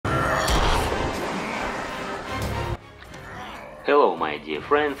Hello my dear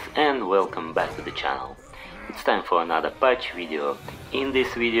friends and welcome back to the channel. It's time for another patch video. In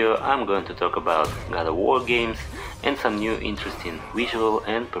this video I'm going to talk about God of War games and some new interesting visual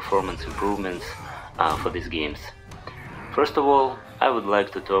and performance improvements for these games. First of all, I would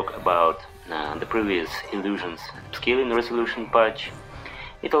like to talk about the previous Illusions scaling resolution patch.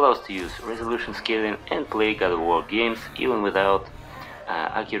 It allows to use resolution scaling and play God of War games even without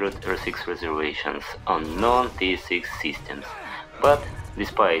accurate R6 reservations on non-TS6 systems. But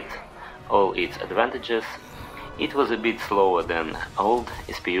despite all its advantages, it was a bit slower than old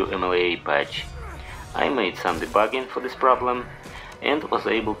SPU MLA patch. I made some debugging for this problem and was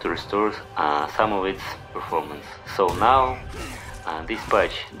able to restore some of its performance. So now this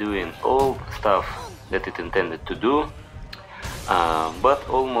patch doing all stuff that it intended to do, but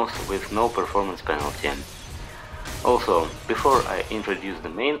almost with no performance penalty. Also, before I introduce the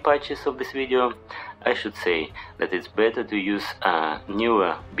main patches of this video, I should say that it's better to use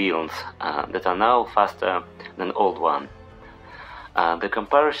newer builds that are now faster than old one. The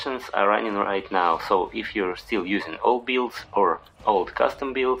comparisons are running right now, so if you're still using old builds or old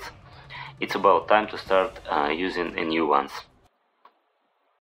custom builds, it's about time to start using new ones.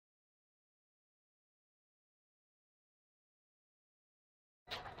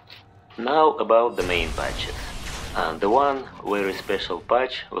 Now about the main patches. The one very special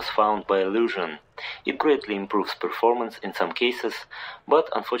patch was found by Illusion. It greatly improves performance in some cases, but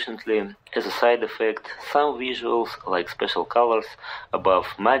unfortunately, as a side effect, some visuals like special colors above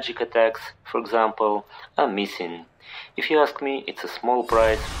magic attacks, for example, are missing. If you ask me, it's a small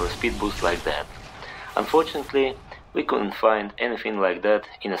price for a speed boost like that. Unfortunately, we couldn't find anything like that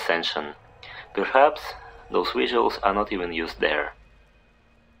in Ascension. Perhaps those visuals are not even used there.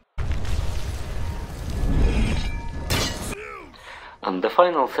 The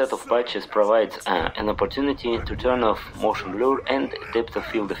final set of patches provides an opportunity to turn off motion blur and depth of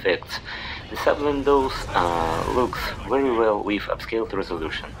field effects. The sub-windows looks very well with upscaled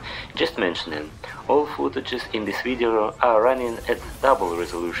resolution. Just mentioning, all footages in this video are running at double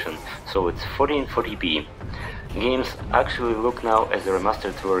resolution, so it's 1440p. Games actually look now as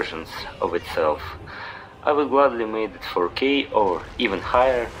remastered versions of itself. I would gladly make it 4K or even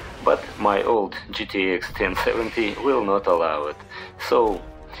higher, but my old GTX 1070 will not allow it. So,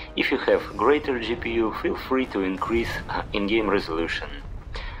 if you have greater GPU, feel free to increase in-game resolution.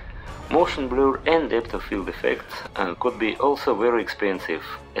 Motion blur and depth of field effects could be also very expensive,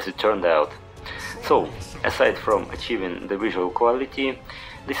 as it turned out. So, aside from achieving the visual quality,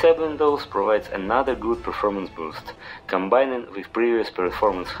 the sub-windows provides another good performance boost. Combining with previous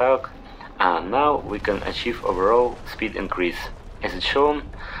performance hack, now we can achieve overall speed increase, as it's shown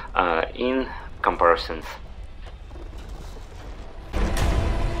in comparisons.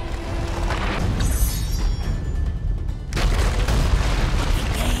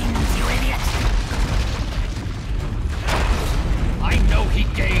 I know he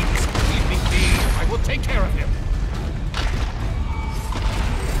gains. Leave me be. I will take care of him.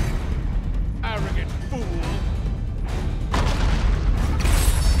 Arrogant fool.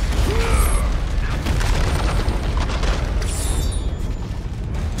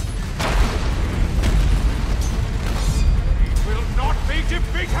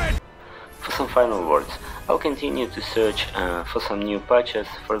 For some final words, I'll continue to search for some new patches.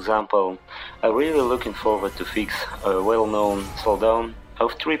 For example, I'm really looking forward to fix a well-known slowdown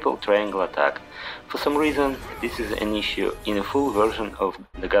of triple triangle attack. For some reason, this is an issue in a full version of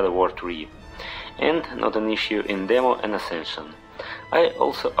the God of War 3, and not an issue in demo and Ascension. I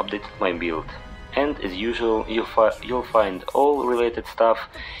also updated my build, and as usual, you'll find all related stuff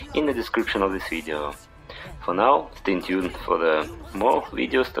in the description of this video. For now, stay tuned for the more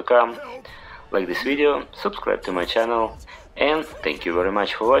videos to come. Like this video, subscribe to my channel, and thank you very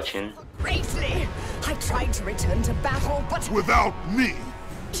much for watching. Bravely, I tried to return to battle, but... Without me!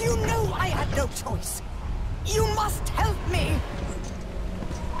 You know I had no choice. You must help me.